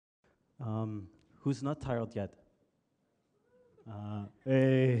Who's not tired yet?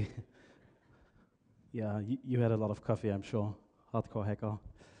 Hey. Yeah, you had a lot of coffee, I'm sure. Hardcore hacker.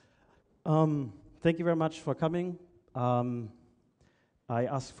 Thank you very much for coming. I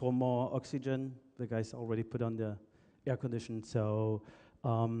asked for more oxygen. The guys already put on the air condition. So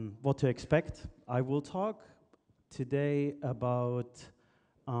what to expect? I will talk today about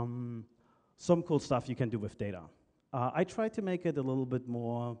some cool stuff you can do with data. I try to make it a little bit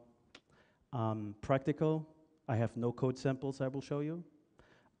more practical. I have no code samples I will show you.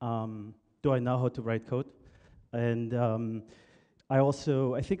 Do I know how to write code? And I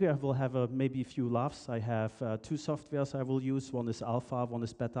think we will have maybe a few laughs. I have two softwares I will use. One is alpha, one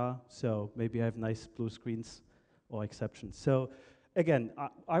is beta. So maybe I have nice blue screens or exceptions. So again,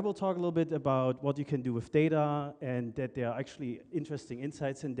 I will talk a little bit about what you can do with data and that there are actually interesting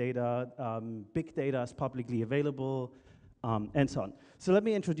insights in data. Big data is publicly available, and so on. So let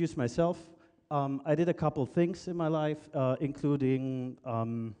me introduce myself. I did a couple things in my life, including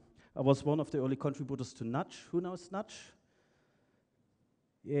I was one of the early contributors to Nudge. Who knows Nudge?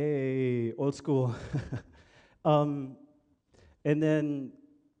 Yay, old school. And then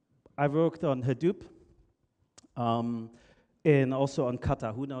I worked on Hadoop and also on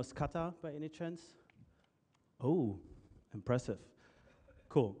Kata. Who knows Kata by any chance? Oh, impressive.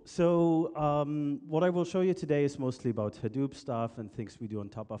 Cool. So what I will show you today is mostly about Hadoop stuff and things we do on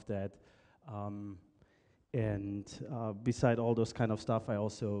top of that. Beside all those kind of stuff, I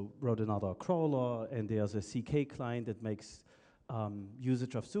also wrote another crawler, and there's a CK client that makes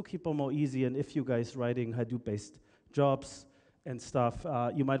usage of Zookeeper more easy. And if you guys writing Hadoop-based jobs and stuff,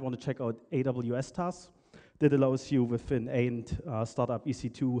 you might want to check out AWS tasks that allows you within startup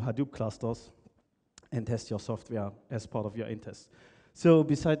EC2 Hadoop clusters and test your software as part of your in-test. So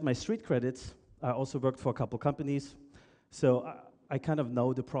beside my street credits, I also worked for a couple companies. So I kind of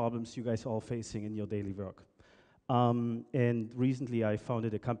know the problems you guys are all facing in your daily work. And recently I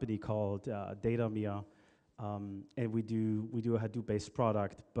founded a company called Datamere, and we do a Hadoop-based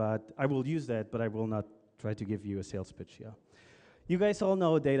product, but I will use that, but I will not try to give you a sales pitch here. You guys all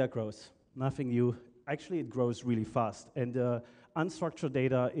know data grows, nothing new. Actually, it grows really fast, and unstructured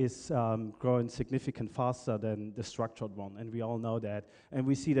data is growing significantly faster than the structured one, and we all know that, and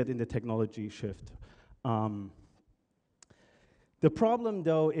we see that in the technology shift. The problem,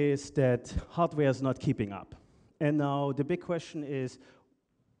 though, is that hardware is not keeping up. And now the big question is,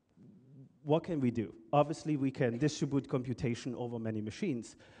 what can we do? Obviously, we can distribute computation over many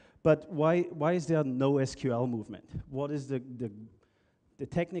machines, but why is there no SQL movement? What is the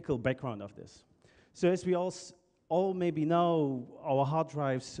technical background of this? So as we all maybe know, our hard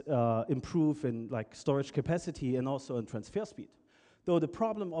drives improve in like storage capacity and also in transfer speed. Though the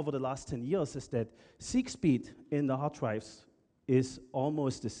problem over the last 10 years is that seek speed in the hard drives is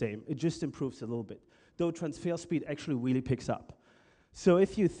almost the same. It just improves a little bit, though transfer speed actually really picks up. So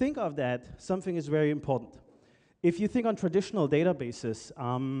if you think of that, something is very important. If you think on traditional databases,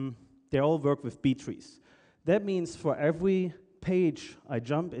 they all work with B trees. That means for every page I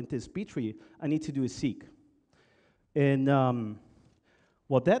jump into this B tree, I need to do a seek. And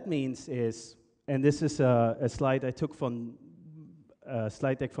what that means is, and this is a slide I took from a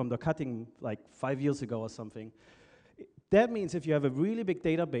slide deck from the cutting like 5 years ago or something. That means if you have a really big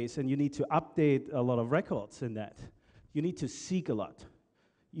database and you need to update a lot of records in that, you need to seek a lot.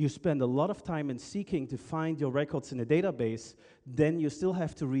 You spend a lot of time in seeking to find your records in a database, then you still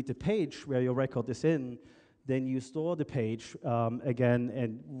have to read the page where your record is in, then you store the page again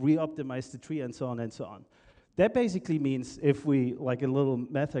and re-optimize the tree and so on and so on. That basically means if we, like a little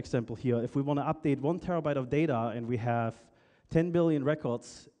math example here, if we want to update 1 terabyte of data and we have 10 billion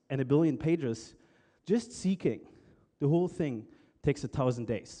records and 1 billion pages, just seeking the whole thing takes 1,000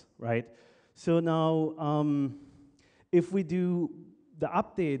 days, right? So now, if we do the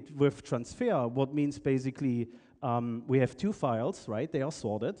update with transfer, what means basically we have 2 files, right? They are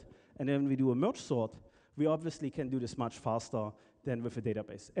sorted, and then we do a merge sort. We obviously can do this much faster than with a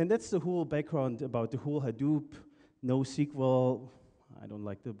database. And that's the whole background about the whole Hadoop, NoSQL. I don't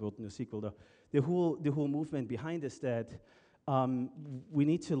like the word NoSQL though. The whole movement behind is that we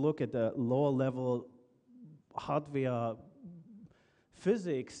need to look at the lower level hardware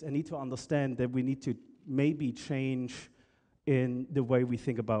physics and need to understand that we need to maybe change in the way we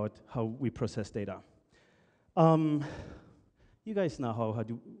think about how we process data. You guys know how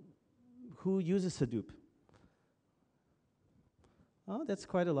Hadoop, who uses Hadoop? Oh, that's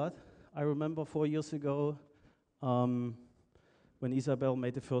quite a lot. I remember 4 years ago when Isabel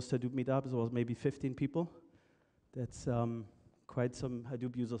made the first Hadoop meetup, there was maybe 15 people. That's quite some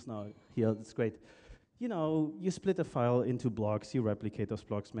Hadoop users now here, that's great. you know, you split a file into blocks, you replicate those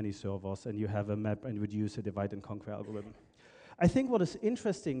blocks, many servers, and you have a map and reduce a divide and conquer algorithm. I think what is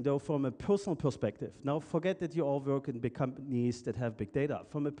interesting, though, from a personal perspective, now forget that you all work in big companies that have big data.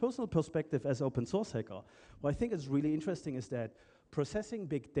 From a personal perspective as open source hacker, what I think is really interesting is that processing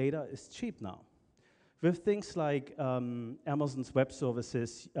big data is cheap now. With things like Amazon's web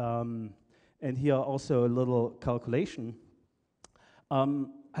services, and here also a little calculation,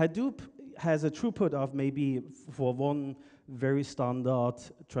 Hadoop has a throughput of maybe for one very standard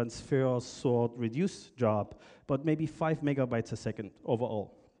transfer, sort, reduce job, but maybe 5 megabytes a second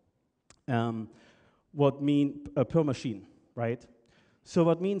overall. What mean per machine, right? So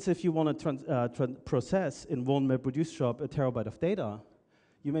what means if you want to process in one MapReduce job a terabyte of data,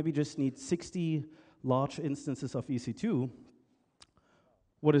 you maybe just need 60 large instances of EC2,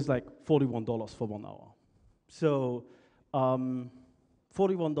 what is like $41 for 1 hour. So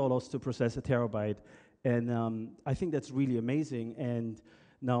 $41 to process a terabyte, and I think that's really amazing. And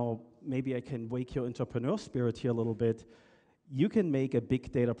now maybe I can wake your entrepreneur spirit here a little bit. You can make a big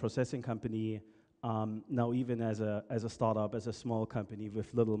data processing company now, even as a startup, as a small company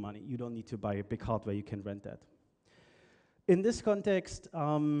with little money. You don't need to buy a big hardware, you can rent that. In this context,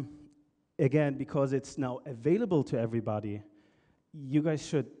 again, because it's now available to everybody, you guys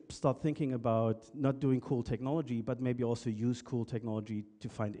should start thinking about not doing cool technology, but maybe also use cool technology to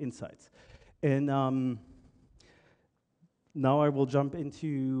find insights. And now I will jump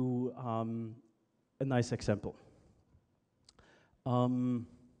into a nice example.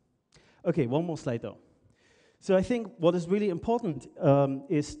 Okay, one more slide though. So I think what is really important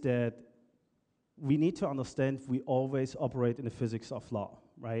is that we need to understand we always operate in the physics of law,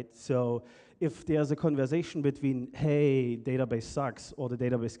 right? So if there's a conversation between, hey, database sucks, or the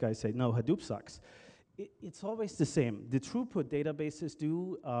database guys say, no, Hadoop sucks, it's always the same. The throughput databases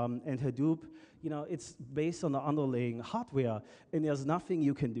do, and Hadoop, you know, it's based on the underlying hardware, and there's nothing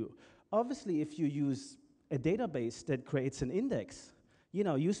you can do. Obviously, if you use a database that creates an index, you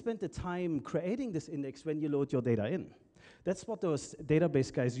know, you spend the time creating this index when you load your data in. That's what those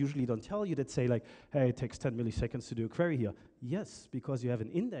database guys usually don't tell you, that say like, hey, it takes 10 milliseconds to do a query here. Yes, because you have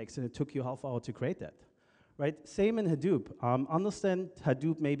an index and it took you half hour to create that, right? Same in Hadoop. Understand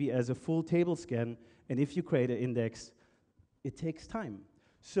Hadoop maybe as a full table scan, and if you create an index, it takes time.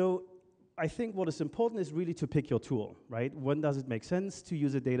 So I think what is important is really to pick your tool, right? When does it make sense to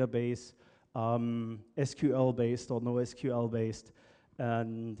use a database, SQL-based or no SQL-based,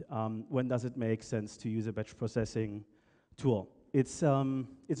 and when does it make sense to use a batch processing tool? It's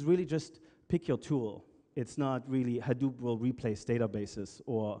really just pick your tool. It's not really Hadoop will replace databases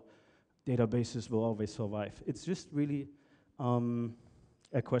or databases will always survive. It's just really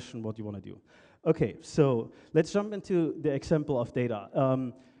a question what you want to do. Okay, so let's jump into the example of data.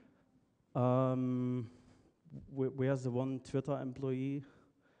 Where's the one Twitter employee?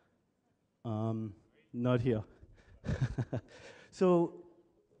 Not here. So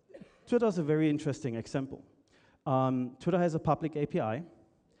Twitter is a very interesting example. Twitter has a public API.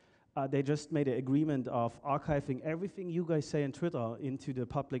 They just made an agreement of archiving everything you guys say on Twitter into the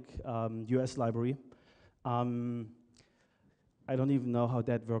public US library. I don't even know how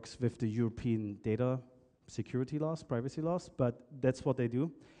that works with the European data security laws, privacy laws, but that's what they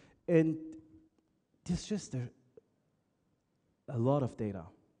do. And there's just a lot of data,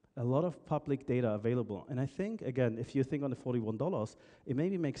 a lot of public data available. And I think, again, if you think on the $41, it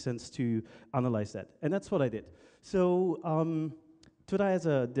maybe makes sense to analyze that. And that's what I did. So Twitter has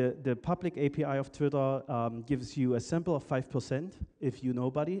the public API of Twitter gives you a sample of 5% if you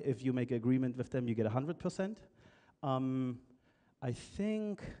nobody. If you make an agreement with them, you get 100%. I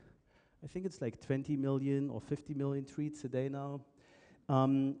think it's like 20 million or 50 million tweets a day now.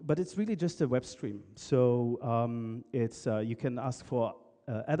 But it's really just a web stream. So it's you can ask for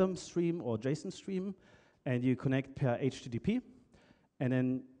Atom stream or JSON stream, and you connect per HTTP, and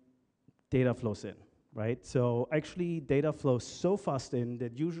then data flows in, right? So actually, data flows so fast in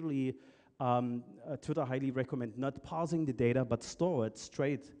that usually Twitter highly recommend not parsing the data, but store it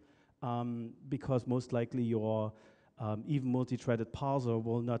straight, because most likely your even multi-threaded parser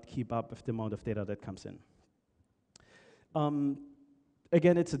will not keep up with the amount of data that comes in.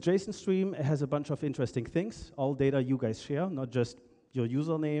 Again, it's a JSON stream. It has a bunch of interesting things. All data you guys share, not just your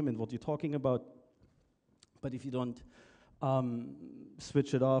username and what you're talking about. But if you don't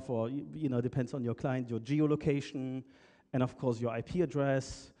switch it off, or you know, depends on your client, your geolocation, and of course your IP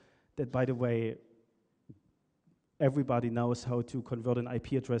address. That, by the way, everybody knows how to convert an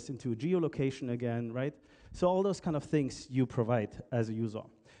IP address into a geolocation again, right? So all those kind of things you provide as a user.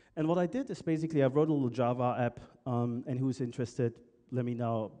 And what I did is basically I wrote a little Java app, and who's interested, let me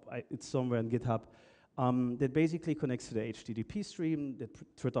know. It's somewhere on GitHub. that basically connects to the HTTP stream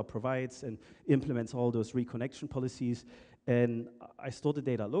that Twitter provides and implements all those reconnection policies. And I stored the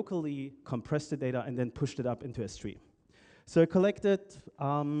data locally, compressed the data, and then pushed it up into S3. So I collected,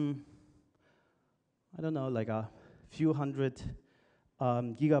 I don't know, like a few hundred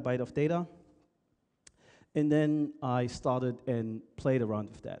gigabyte of data. And then I started and played around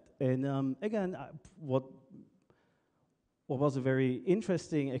with that. And again, what was a very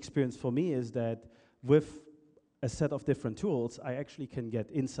interesting experience for me is that with a set of different tools, I actually can get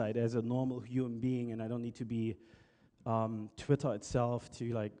insight as a normal human being, and I don't need to be Twitter itself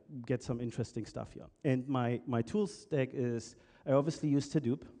to like get some interesting stuff here. And my tool stack is, I obviously used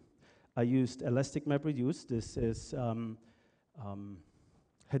Hadoop. I used Elastic MapReduce. This is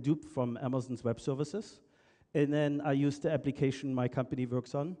Hadoop from Amazon's Web Services. And then I used the application my company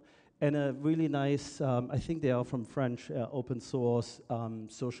works on, and a really nice, I think they are from French, open source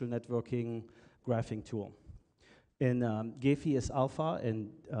social networking graphing tool. And Gephi is alpha,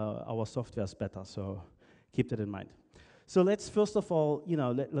 and our software is beta, so keep that in mind. So let's first of all, you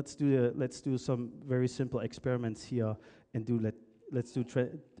know, let's do some very simple experiments here, and let's do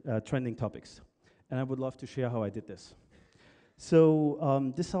trending topics. And I would love to share how I did this.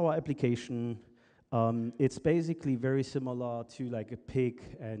 So this is our application. It's basically very similar to like a pig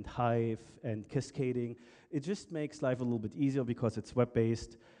and Hive and cascading. It just makes life a little bit easier because it's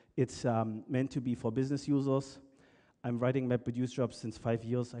web-based. It's meant to be for business users. I'm writing MapReduce jobs since 5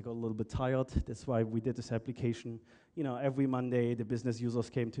 years. I got a little bit tired. That's why we did this application. You know, every Monday the business users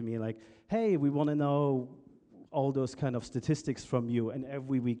came to me like, hey, we want to know all those kind of statistics from you. And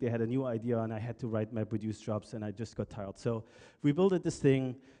every week they had a new idea, and I had to write MapReduce jobs, and I just got tired. So we built this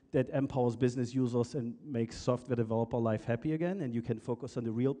thing that empowers business users and makes software developer life happy again, and you can focus on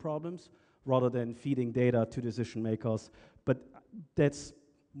the real problems rather than feeding data to decision makers. But that's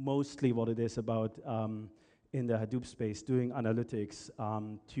mostly what it is about in the Hadoop space, doing analytics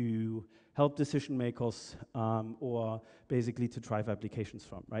to help decision makers or basically to drive applications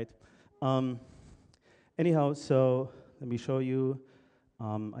from, right? Anyhow, so let me show you.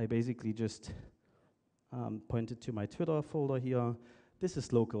 I basically just pointed to my Twitter folder here. This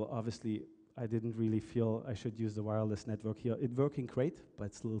is local. Obviously, I didn't really feel I should use the wireless network here. It's working great, but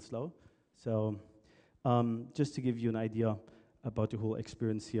it's a little slow. So just to give you an idea about the whole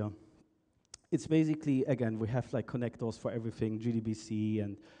experience here. It's basically, again, we have like connectors for everything, GDBC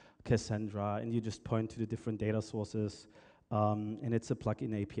and Cassandra, and you just point to the different data sources. And it's a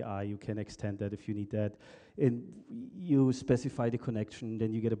plug-in API. You can extend that if you need that. And you specify the connection,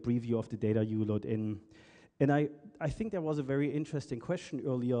 then you get a preview of the data you load in. And I think there was a very interesting question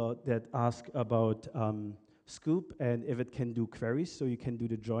earlier that asked about Scoop and if it can do queries, so you can do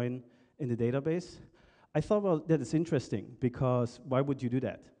the join in the database. I thought, well, that is interesting, because why would you do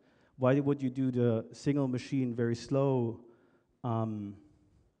that? Why would you do the single machine, very slow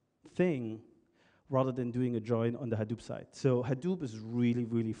thing rather than doing a join on the Hadoop side? So Hadoop is really,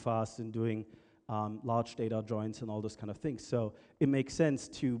 really fast in doing large data joins and all those kind of things. So it makes sense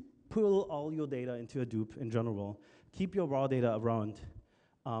to pull all your data into Hadoop in general, keep your raw data around,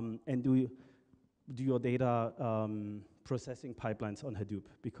 and do your data processing pipelines on Hadoop,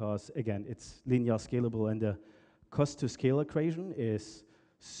 because again, it's linear scalable, and the cost to scale equation is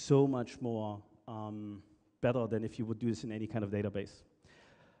so much more better than if you would do this in any kind of database.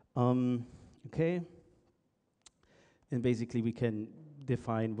 Okay, and basically we can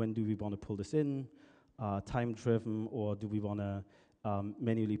define when do we want to pull this in, time-driven, or do we want to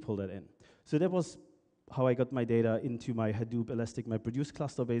manually pull that in. So that was how I got my data into my Hadoop Elastic MapReduce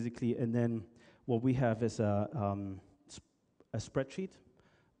cluster, basically, and then what we have is a spreadsheet.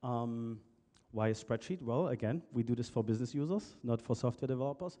 Why a spreadsheet? Well, again, we do this for business users, not for software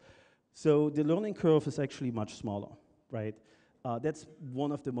developers. So the learning curve is actually much smaller, right? That's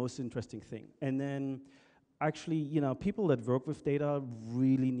one of the most interesting things. And then actually, you know, people that work with data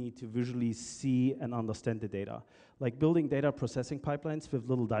really need to visually see and understand the data. Like building data processing pipelines with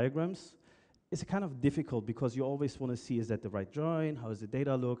little diagrams is kind of difficult, because you always want to see, is that the right join? How does the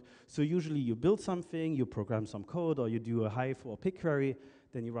data look? So usually you build something, you program some code, or you do a Hive or pick query,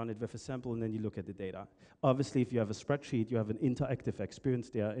 then you run it with a sample, and then you look at the data. Obviously, if you have a spreadsheet, you have an interactive experience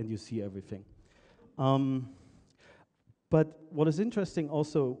there, and you see everything. But what is interesting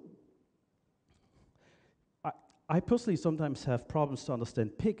also, I personally sometimes have problems to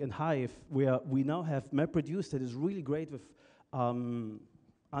understand Pig and Hive, where we now have MapReduce that is really great with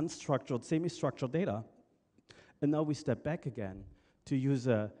unstructured, semi-structured data. And now we step back again to use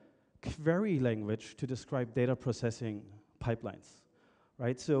a query language to describe data processing pipelines,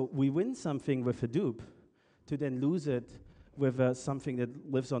 right? So we win something with Hadoop to then lose it with something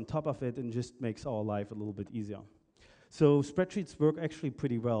that lives on top of it and just makes our life a little bit easier. So spreadsheets work actually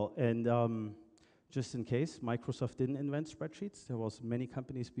pretty well. And just in case, Microsoft didn't invent spreadsheets. There was many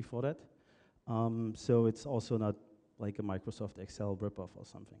companies before that. So it's also not like a Microsoft Excel ripoff or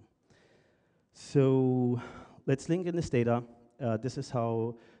something. So let's link in this data. This is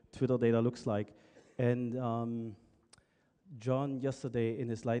how Twitter data looks like. And John yesterday in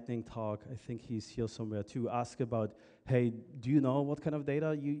his lightning talk, I think he's here somewhere too, asked about, hey, do you know what kind of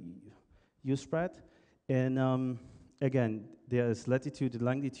data you spread? And again, there's latitude and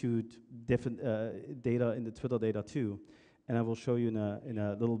longitude different data in the Twitter data too. And I will show you in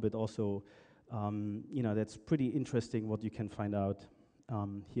a little bit also, that's pretty interesting what you can find out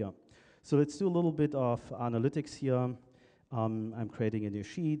here. So let's do a little bit of analytics here. I'm creating a new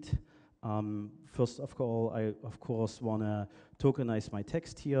sheet. First of all, I of course want to tokenize my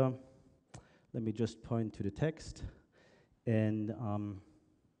text here. Let me just point to the text. And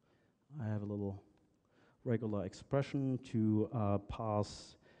I have a little regular expression to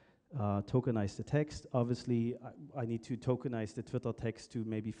parse, tokenize the text. Obviously, I need to tokenize the Twitter text to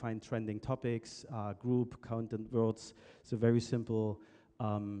maybe find trending topics, group, content words. It's a very simple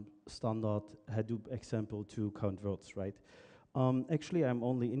standard Hadoop example to count words, right? Actually, I'm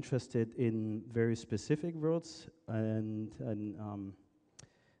only interested in very specific words and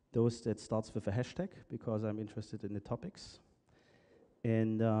those that starts with a hashtag because I'm interested in the topics.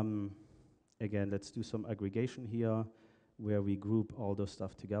 And again, let's do some aggregation here where we group all those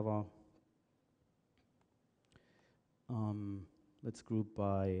stuff together. Let's group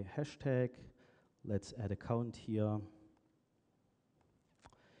by hashtag. Let's add a count here.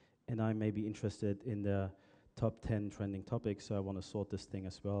 And I may be interested in the top 10 trending topics, so I want to sort this thing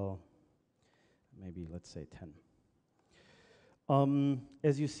as well. Maybe let's say 10.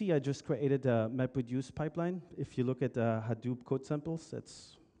 As you see, I just created a MapReduce pipeline. If you look at the Hadoop code samples,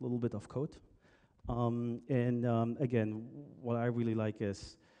 that's a little bit of code. Again, what I really like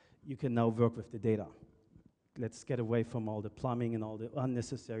is you can now work with the data. Let's get away from all the plumbing and all the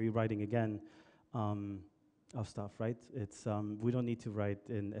unnecessary writing again of stuff, right? It's we don't need to write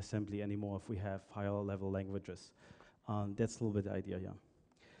in assembly anymore if we have higher level languages. That's a little bit the idea here.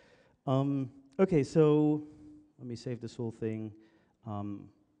 Okay, so let me save this whole thing.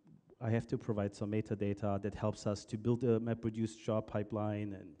 I have to provide some metadata that helps us to build a MapReduce job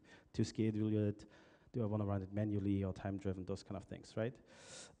pipeline and to schedule it. Do I want to run it manually or time-driven, those kind of things, right?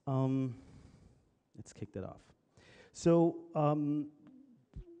 Let's kick that off. So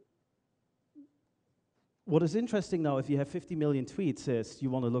what is interesting now, if you have 50 million tweets, is you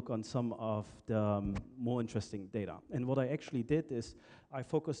want to look on some of the more interesting data. And what I actually did is I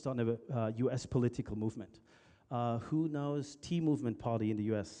focused on a US political movement. Who knows Tea Movement Party in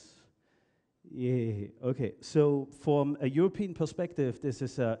the US? Yeah, okay. So from a European perspective, this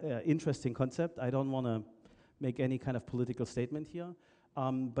is an interesting concept. I don't want to make any kind of political statement here,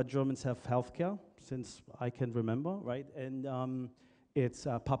 but Germans have healthcare since I can remember, right? And it's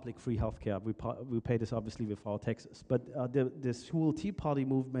public free healthcare. We pay this obviously with our taxes. But this whole Tea Party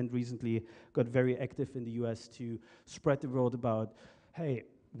movement recently got very active in the US to spread the word about, hey,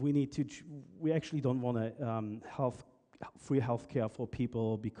 we actually don't want to free healthcare for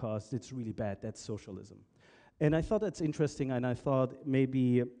people because it's really bad. That's socialism. And I thought that's interesting, and I thought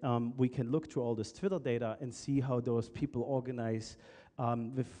maybe we can look through all this Twitter data and see how those people organize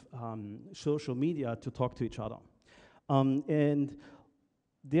with social media to talk to each other. And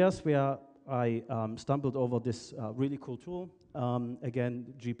there's where I stumbled over this really cool tool.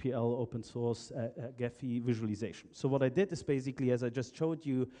 Again, GPL, open source, Gephi visualization. So what I did is basically, as I just showed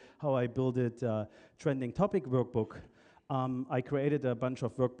you how I built a trending topic workbook, I created a bunch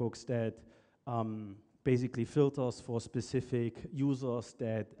of workbooks that basically filters for specific users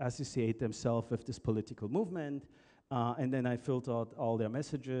that associate themselves with this political movement. And then I filtered all their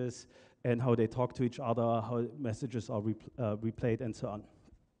messages and how they talk to each other, how messages are replayed, and so on.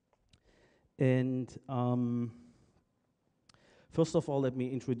 And first of all, let me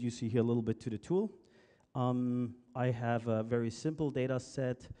introduce you here a little bit to the tool. I have a very simple data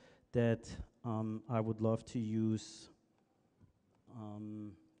set that I would love to use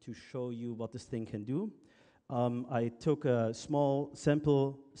to show you what this thing can do. I took a small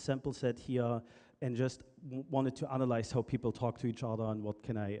sample set here and just wanted to analyze how people talk to each other and what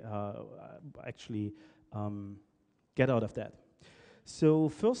can I actually get out of that. So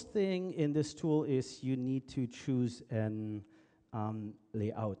first thing in this tool is you need to choose an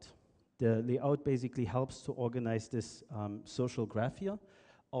layout. The layout basically helps to organize this social graph here.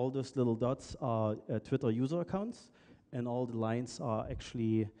 All those little dots are Twitter user accounts, and all the lines are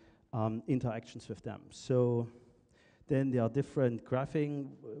actually interactions with them. So Then there are different graphing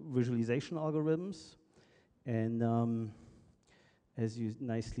visualization algorithms. And as you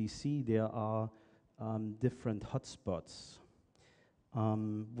nicely see, there are different hotspots.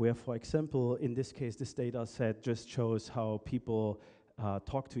 Where, for example, in this case, this data set just shows how people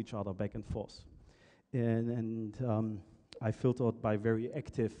talk to each other back and forth. And I filtered by very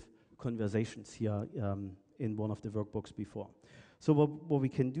active conversations here in one of the workbooks before. So what we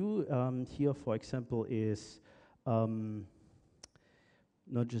can do here, for example, is not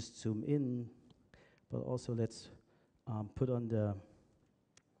just zoom in, but also let's put on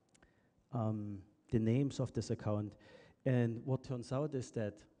the names of this account. And what turns out is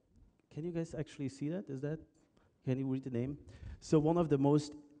that, can you guys actually see that? Can you read the name? So one of the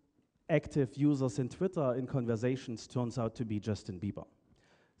most active users in Twitter in conversations turns out to be Justin Bieber.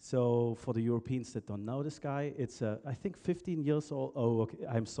 So for the Europeans that don't know this guy, it's I think 15 years old. Oh, okay,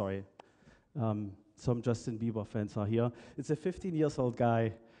 I'm sorry. Some Justin Bieber fans are here. It's a 15 years old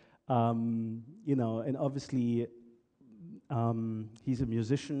guy, you know, and obviously he's a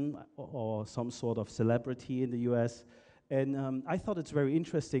musician or some sort of celebrity in the US. And I thought it's very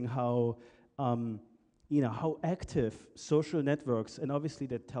interesting how, you know, how active social networks, and obviously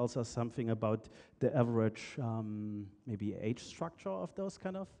that tells us something about the average, maybe age structure of those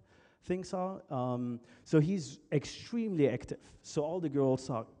kind of things are. So he's extremely active. So all the girls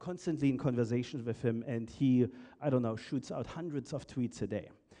are constantly in conversations with him, and he, I don't know, shoots out hundreds of tweets a day.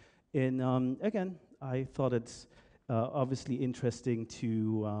 And again, I thought it's obviously interesting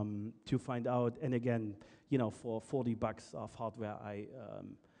to find out. And again, you know, for $40 of hardware, I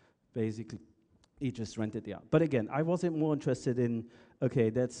basically just rented it out. But again, I wasn't more interested in, okay,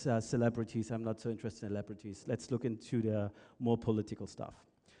 that's celebrities. I'm not so interested in celebrities. Let's look into the more political stuff.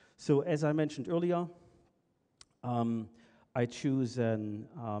 So as I mentioned earlier, I choose an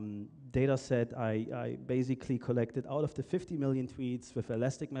data set. I basically collected out of the 50 million tweets with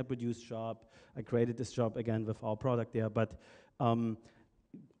Elastic MapReduce job. I created this job again with our product there, but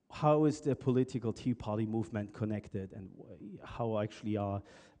how is the political Tea Party movement connected, and how actually are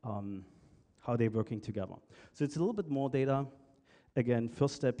how they're working together? So it's a little bit more data. Again,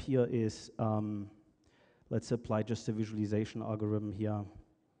 first step here is let's apply just a visualization algorithm here.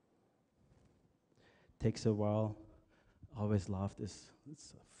 Takes a while. I always laugh this. It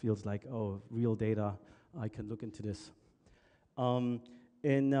feels like, oh, real data. I can look into this. Again,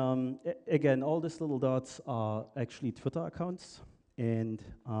 all these little dots are actually Twitter accounts. And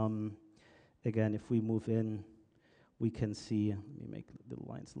again, if we move in, we can see, let me make the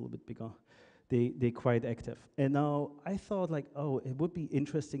lines a little bit bigger. They're quite active. And now I thought like, oh, it would be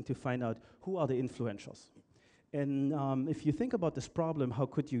interesting to find out who are the influencers. And if you think about this problem, how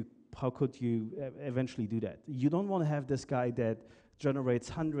could you eventually do that? You don't want to have this guy that generates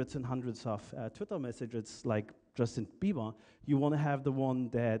hundreds and hundreds of Twitter messages like Justin Bieber. You want to have the one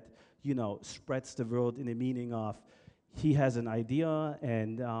that, you know, spreads the word in the meaning of he has an idea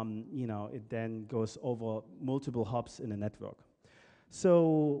and, you know, it then goes over multiple hops in a network.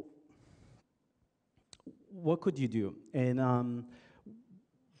 So what could you do? And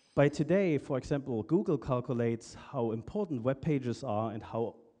by today, for example, Google calculates how important web pages are and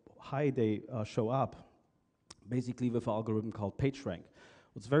how high they show up, basically with an algorithm called PageRank.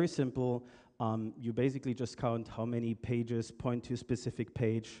 It's very simple. You basically just count how many pages point to a specific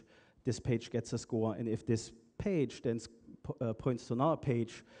page. This page gets a score, and if this page then points to another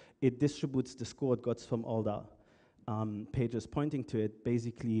page, it distributes the score it got from all the pages pointing to it,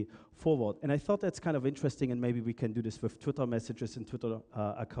 basically forward. And I thought that's kind of interesting, and maybe we can do this with Twitter messages and Twitter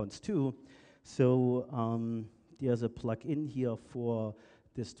accounts too. So there's a plugin here for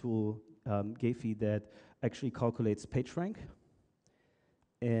this tool, Gephi, that actually calculates PageRank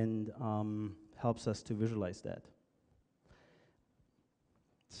and helps us to visualize that.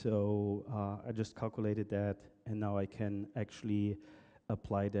 So I just calculated that, and now I can actually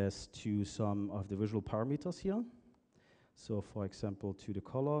apply this to some of the visual parameters here. So for example, to the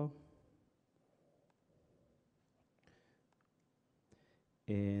color,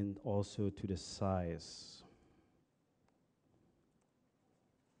 and also to the size.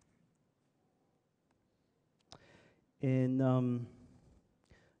 And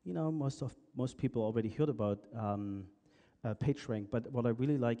you know, most people already heard about PageRank, but what I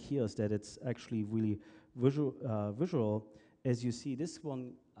really like here is that it's actually really visual. As you see, this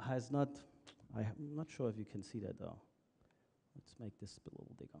one has not. I'm not sure if you can see that though. Let's make this a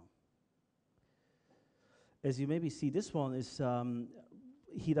little bigger. As you maybe see, this one is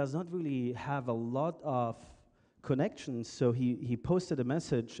he does not really have a lot of connections. So he posted a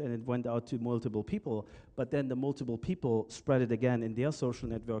message and it went out to multiple people, but then the multiple people spread it again in their social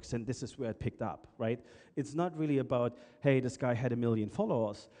networks, and this is where it picked up, right? It's not really about, hey, this guy had 1 million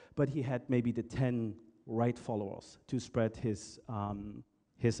followers, but he had maybe the 10 right followers to spread his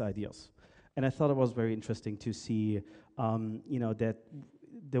ideas. And I thought it was very interesting to see, that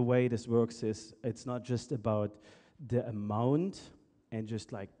the way this works is it's not just about the amount and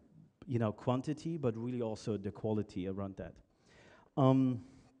just like, quantity, but really also the quality around that.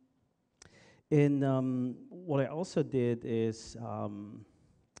 What I also did is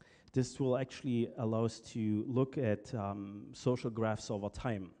this tool actually allows to look at social graphs over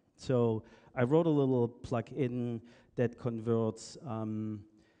time. So I wrote a little plugin that converts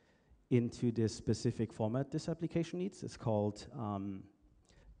into this specific format this application needs. It's called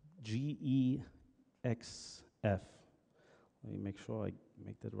GEXF. Let me make sure I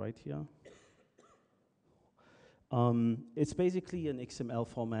make that right here. It's basically an XML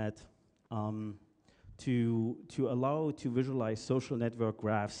format to allow to visualize social network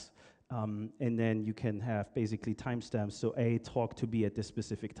graphs, and then you can have basically timestamps. So A, talk to B at this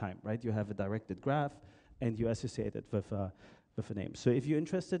specific time, right? You have a directed graph, and you associate it with a name. So if you're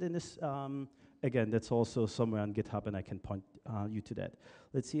interested in this, again, that's also somewhere on GitHub, and I can point you to that.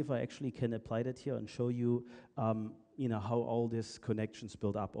 Let's see if I actually can apply that here and show you, how all these connections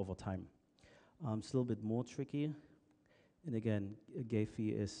build up over time. It's a little bit more tricky. And again,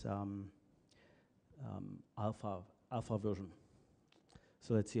 Gephi is alpha version.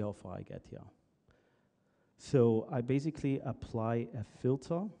 So let's see how far I get here. So I basically apply a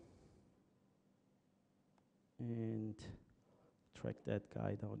filter and track that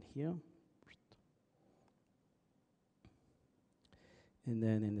guy down here. And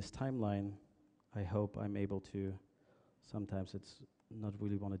then in this timeline, I hope I'm able to, sometimes it's not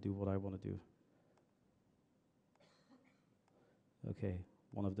really want to do what I want to do. Okay,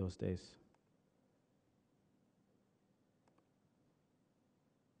 one of those days.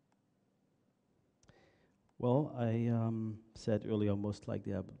 Well, I said earlier, most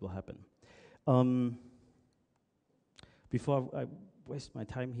likely that will happen. Before I waste my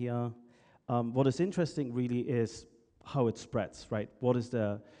time here, what is interesting really is how it spreads, right? What is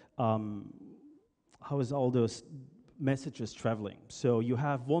how is all those messages traveling? So you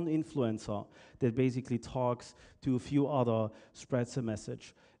have one influencer that basically talks to a few other, spreads a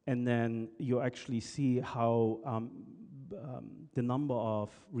message, and then you actually see how the number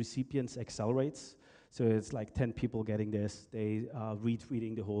of recipients accelerates. So it's like 10 people getting this, they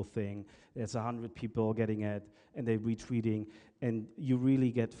retweeting the whole thing. There's 100 people getting it, and they retweeting. And you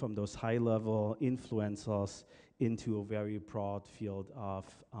really get from those high-level influencers into a very broad field of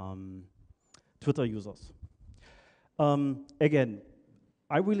Twitter users. Again,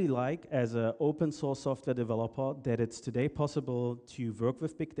 I really like, as an open source software developer, that it's today possible to work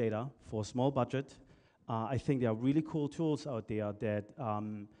with big data for a small budget. I think there are really cool tools out there that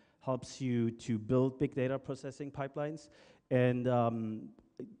helps you to build big data processing pipelines. And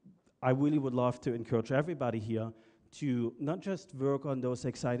I really would love to encourage everybody here to not just work on those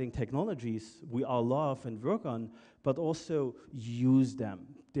exciting technologies we all love and work on, but also use them.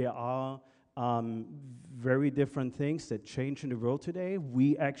 There are very different things that change in the world today.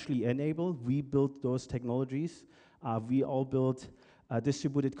 We actually we built those technologies. We all built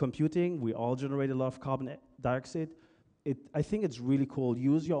distributed computing. We all generate a lot of carbon dioxide. I think it's really cool.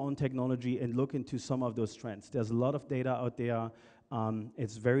 Use your own technology and look into some of those trends. There's a lot of data out there.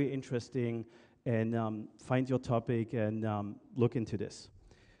 It's very interesting. And find your topic and look into this.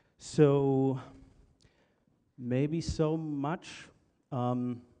 So maybe so much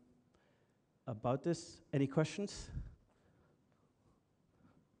about this. Any questions?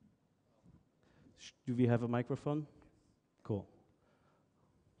 Do we have a microphone? Cool.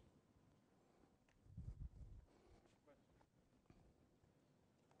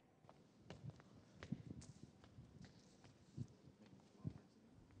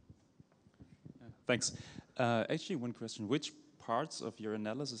 Thanks. Actually, one question. Which parts of your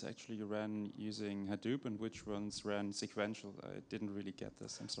analysis actually you ran using Hadoop and which ones ran sequential? I didn't really get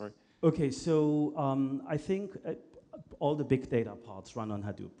this. I'm sorry. Okay, so I think all the big data parts run on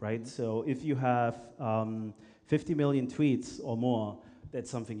Hadoop, right? So if you have 50 million tweets or more, that's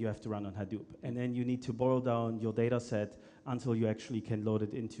something you have to run on Hadoop. And then you need to boil down your data set until you actually can load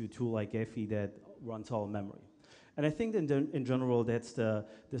it into a tool like Gephi that runs all memory. And I think in general, that's the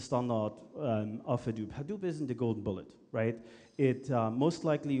standard of Hadoop. Hadoop isn't the golden bullet, right? It most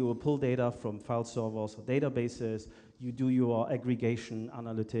likely you will pull data from file servers or databases, you do your aggregation,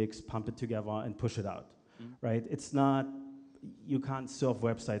 analytics, pump it together, and push it out, right? It's not, you can't serve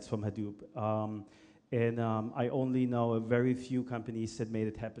websites from Hadoop. And I only know a very few companies that made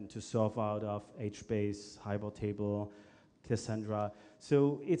it happen to serve out of HBase, Hybrid Table, Cassandra.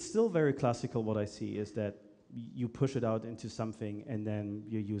 So it's still very classical. What I see is that you push it out into something, and then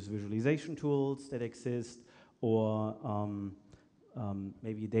you use visualization tools that exist, or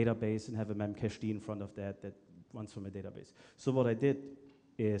maybe a database and have a memcached in front of that runs from a database. So what I did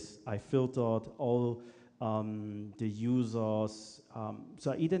is I filtered all the users.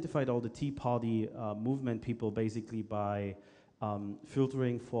 So I identified all the Tea Party movement people basically by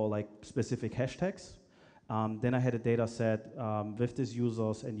filtering for like specific hashtags. Then I had a data set with these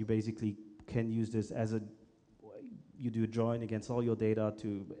users, and you basically can use this as a, you do a join against all your data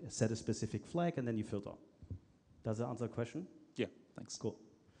to set a specific flag, and then you filter. Does that answer the question? Yeah, thanks. Cool.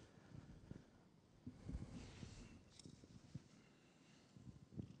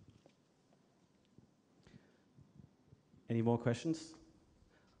 Any more questions?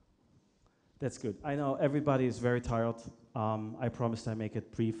 That's good. I know everybody is very tired. I promised I make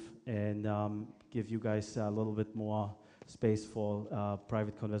it brief and give you guys a little bit more space for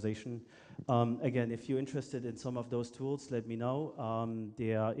private conversation. Again, if you're interested in some of those tools, let me know.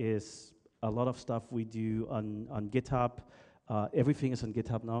 There is a lot of stuff we do on GitHub. Everything is on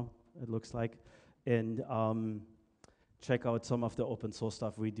GitHub now, it looks like. And check out some of the open source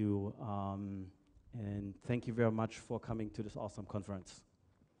stuff we do. And thank you very much for coming to this awesome conference.